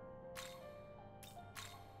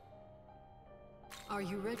 Are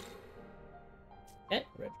you ready? Okay,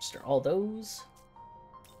 register all those.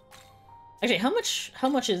 Actually, how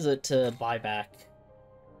much is it to buy back?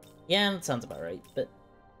 Yeah, that sounds about right, but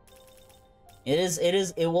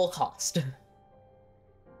it will cost. I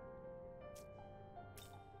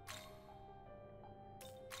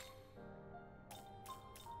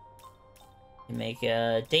can make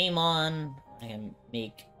a Daemon. I can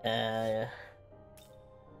make that's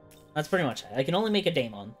pretty much it. I can only make a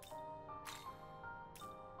Daemon.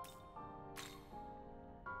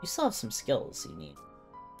 You still have some skills you need.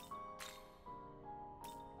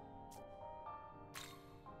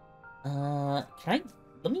 Can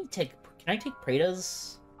I take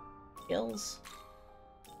Prada's skills?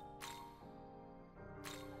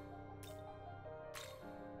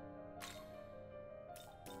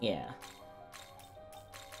 Yeah.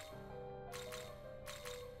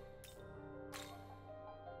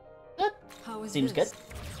 That How is seems this? good.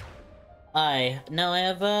 Now I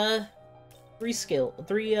have, 3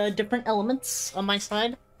 different elements on my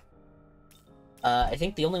side. I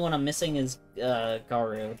think the only one I'm missing is,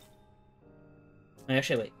 Garu.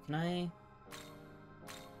 Actually, wait, can I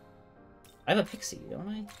have a Pixie, don't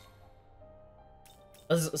I?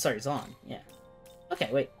 Oh, sorry, Zon, yeah. Okay,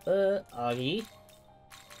 wait, Agi,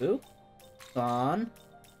 Boo, Zon,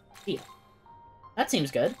 Yeah. That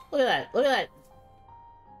seems good. Look at that. Look at that.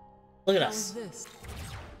 Look at How us. is this?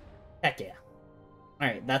 Heck yeah.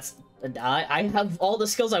 Alright, that's... I have all the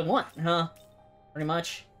skills I want, huh? Pretty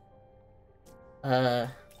much. I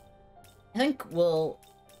think we'll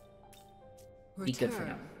be good for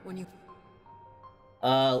now. Return when you...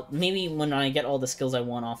 Maybe when I get all the skills I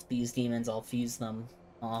want off these demons, I'll fuse them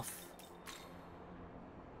off.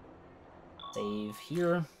 Save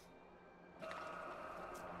here.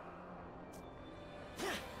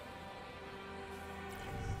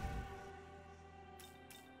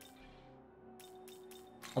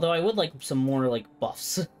 Although I would like some more, like,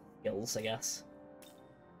 buffs skills, I guess.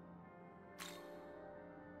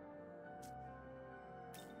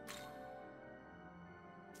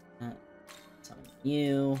 Summon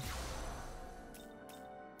you.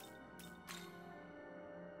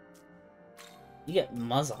 You get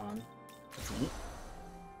Muzzon. That's neat.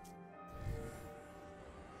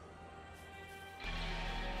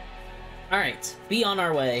 Alright, be on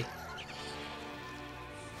our way.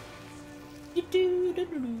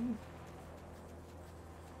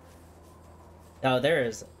 Oh, there it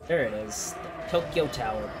is. The Tokyo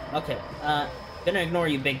Tower. Okay, gonna ignore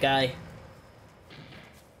you, big guy.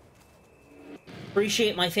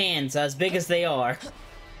 Appreciate my fans, as big as they are.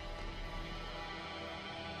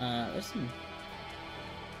 There's some...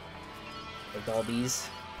 Galbies.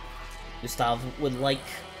 Gustav would like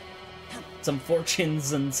some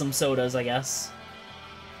fortunes and some sodas, I guess.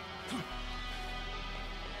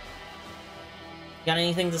 Got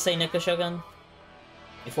anything to say, Nika Shogun?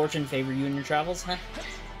 May fortune favor you in your travels, huh?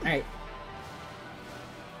 Alright.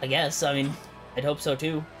 I guess, I mean, I'd hope so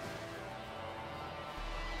too.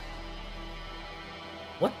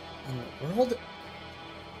 What in the world?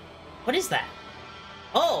 What is that?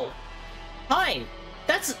 Oh! Hi!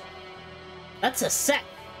 That's a Seth!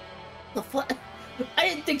 The fuck? I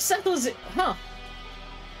didn't think Seth was... Huh.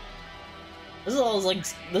 This is all like...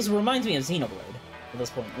 This reminds me of Xenoblade at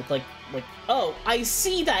this point. With like, oh, I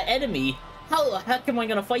see that enemy! How the heck am I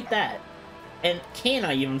gonna fight that? And can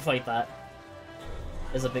I even fight that?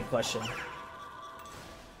 Is a big question.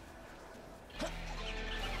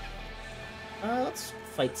 Let's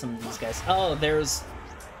fight some of these guys. Oh, there's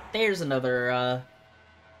another,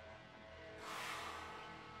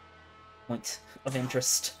 point of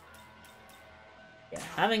interest. Yeah,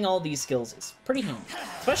 having all these skills is pretty handy.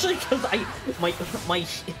 Especially because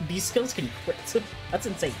these skills can crit. That's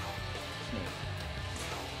insane.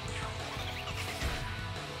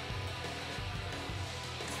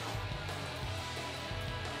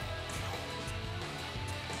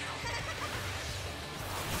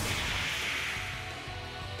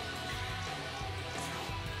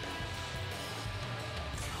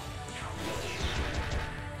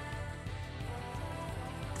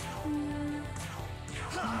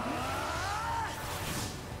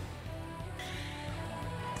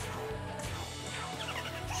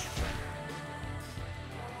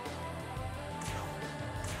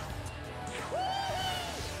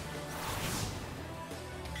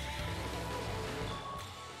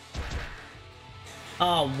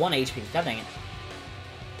 Oh, 1 HP. God dang it.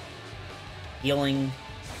 Healing.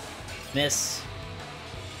 Miss.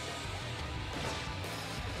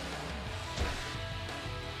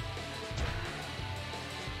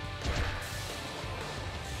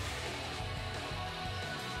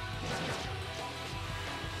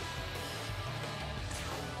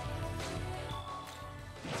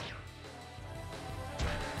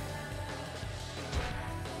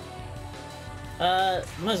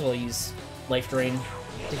 Might as well use Life Drain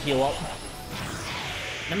to heal up.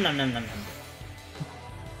 Nom nom nom nom nom.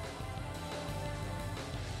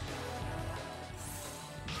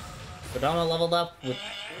 Kodama leveled up with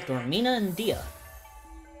Dormina and Dia.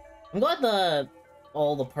 I'm glad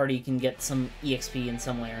all the party can get some EXP in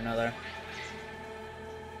some way or another.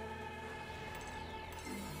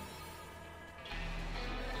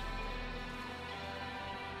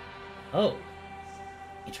 Oh.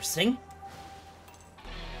 Interesting.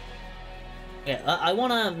 Yeah, I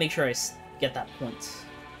want to make sure I get that point.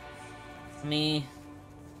 Let me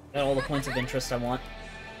get all the points of interest I want.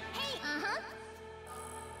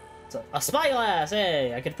 So, a spyglass!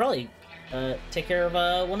 Hey! I could probably take care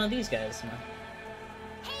of one of these guys.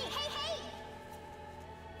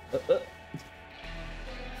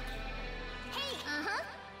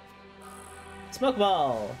 Smoke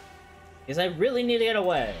ball! Because I really need to get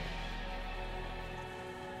away.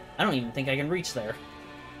 I don't even think I can reach there.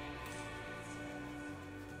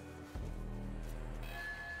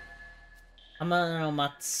 Hamano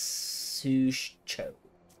Matsucho.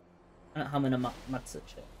 Hamana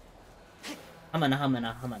Matsucho.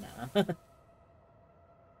 Hamana.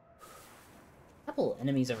 couple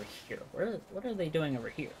enemies over here. What are they doing over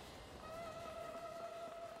here?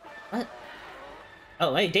 What?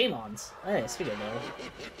 Oh, hey, Daemons. Hey, speak of those.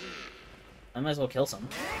 I might as well kill some.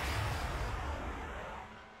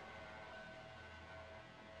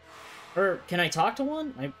 Or, can I talk to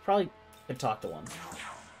one? I probably could talk to one.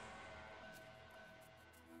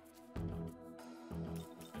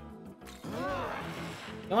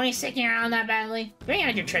 You want to stick around that badly? Bring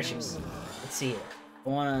out your treasures. Let's see it. I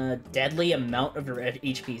want a deadly amount of your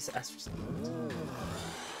HP. So that's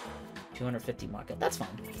 250 market. That's fine.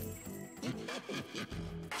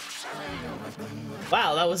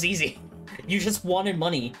 Wow, that was easy. You just wanted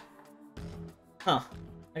money. Huh.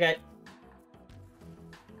 Okay.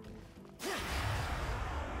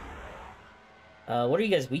 What are you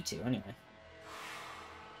guys weak to, anyway?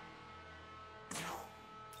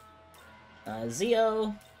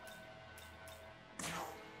 Zeo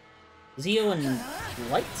and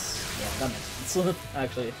lights? Yeah, that makes sense.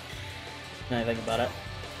 Actually, now I think about it.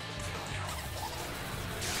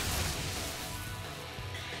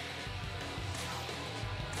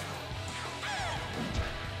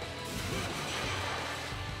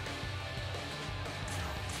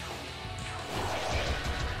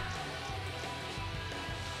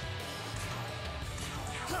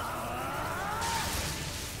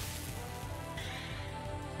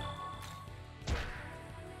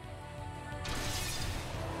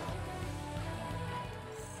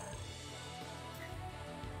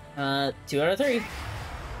 Two out of 3.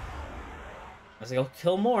 Let's go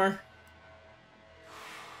kill more.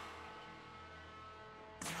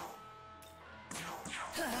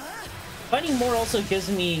 Fighting more also gives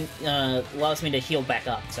me, allows me to heal back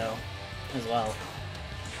up, so, as well.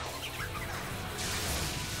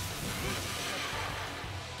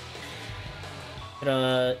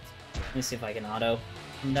 But, let me see if I can auto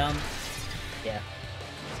him down. Yeah.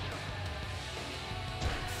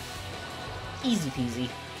 Easy peasy.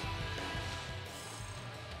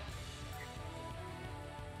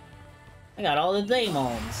 I got all the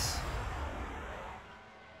Daemons.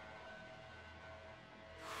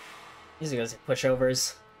 These are guys are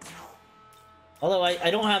pushovers. Although I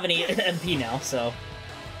don't have any MP now, so.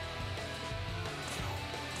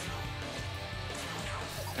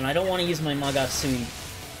 And I don't want to use my Maga soon.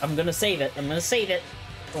 I'm gonna save it. I'm gonna save it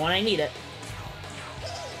for when I need it.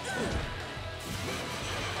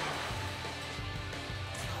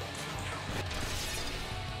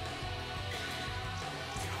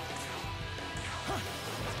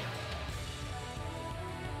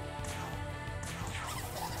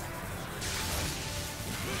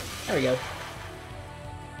 There we go.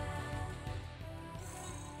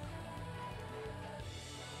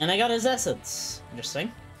 And I got his essence. Interesting.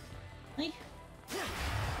 Hey.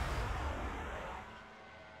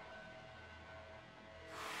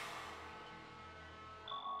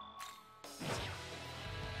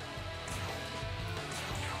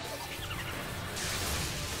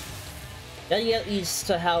 Gotta get used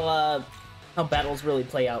to how battles really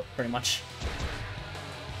play out, pretty much.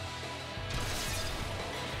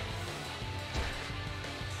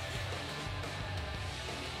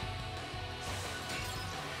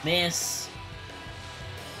 Miss.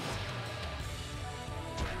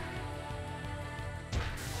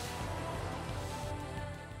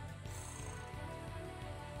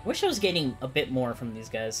 Wish I was getting a bit more from these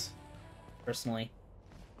guys, personally.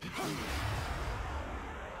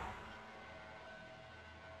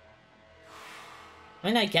 I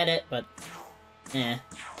mean, I get it, but eh.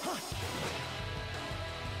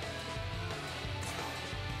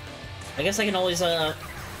 I guess I can always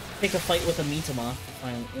pick a fight with a Mitama if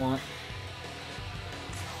I want.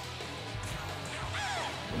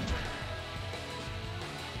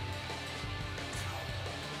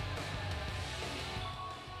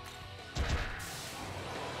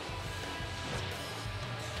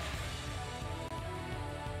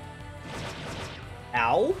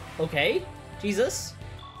 Ow. Okay. Jesus.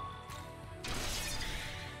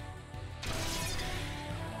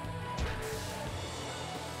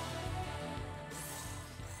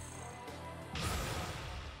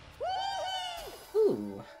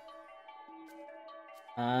 Ooh.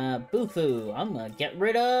 Bufu. I'm gonna get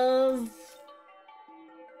rid of...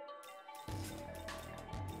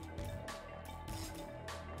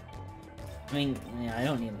 I mean, yeah, I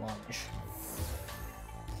don't need launch.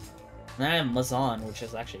 And I have Mazan, which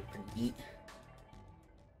is actually pretty neat.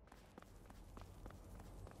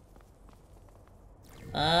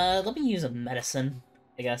 Let me use a medicine,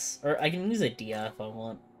 I guess. Or I can use a Dia if I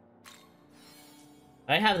want.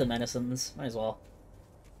 I have the medicines, might as well.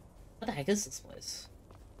 What the heck is this place?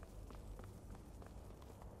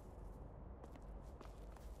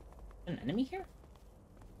 An enemy here?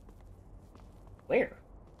 Where?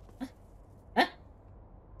 Huh? Huh? Is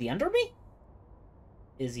he under me?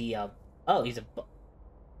 Is he, oh, he's a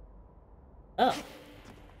oh.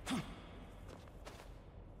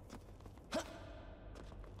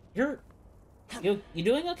 You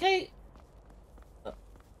doing okay?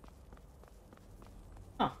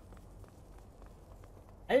 Huh.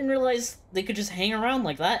 I didn't realize they could just hang around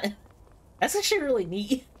like that. That's actually really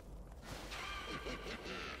neat.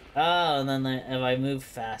 Oh, and then if I move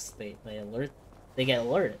fast, they get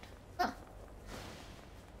alerted. Huh.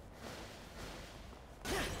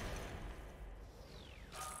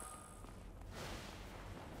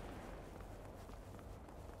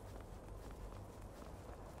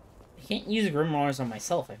 I can't use grimoires on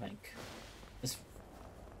myself, I think.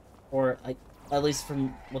 Or at least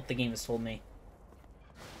from what the game has told me.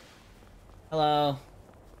 Hello.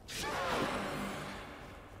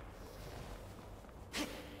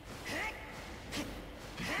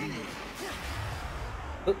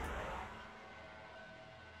 Oop.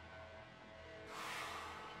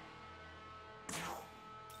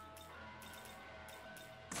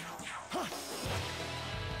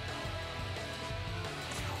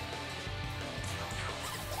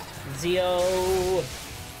 Zio.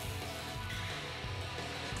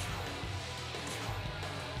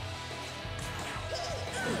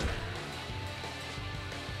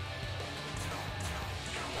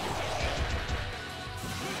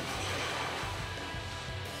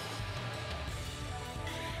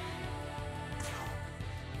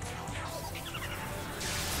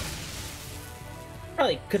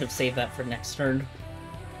 Probably could have saved that for next turn.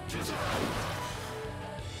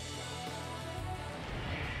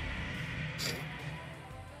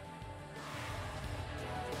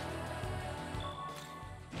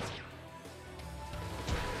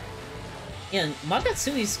 Yeah,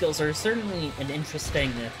 Magatsui's skills are certainly an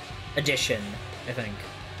interesting addition, I think.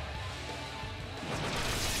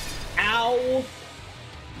 Ow!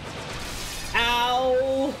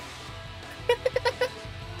 Ow!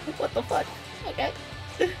 What the fuck? Okay.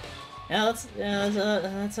 Yeah,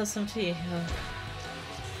 that's SMT.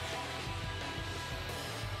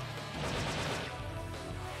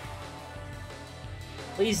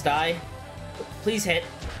 Please die. Please hit.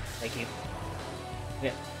 Thank you.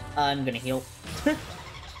 Okay. I'm gonna heal.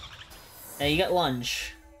 Yeah, you got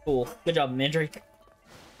lunge. Cool. Good job, Mandry.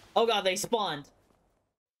 Oh god, they spawned.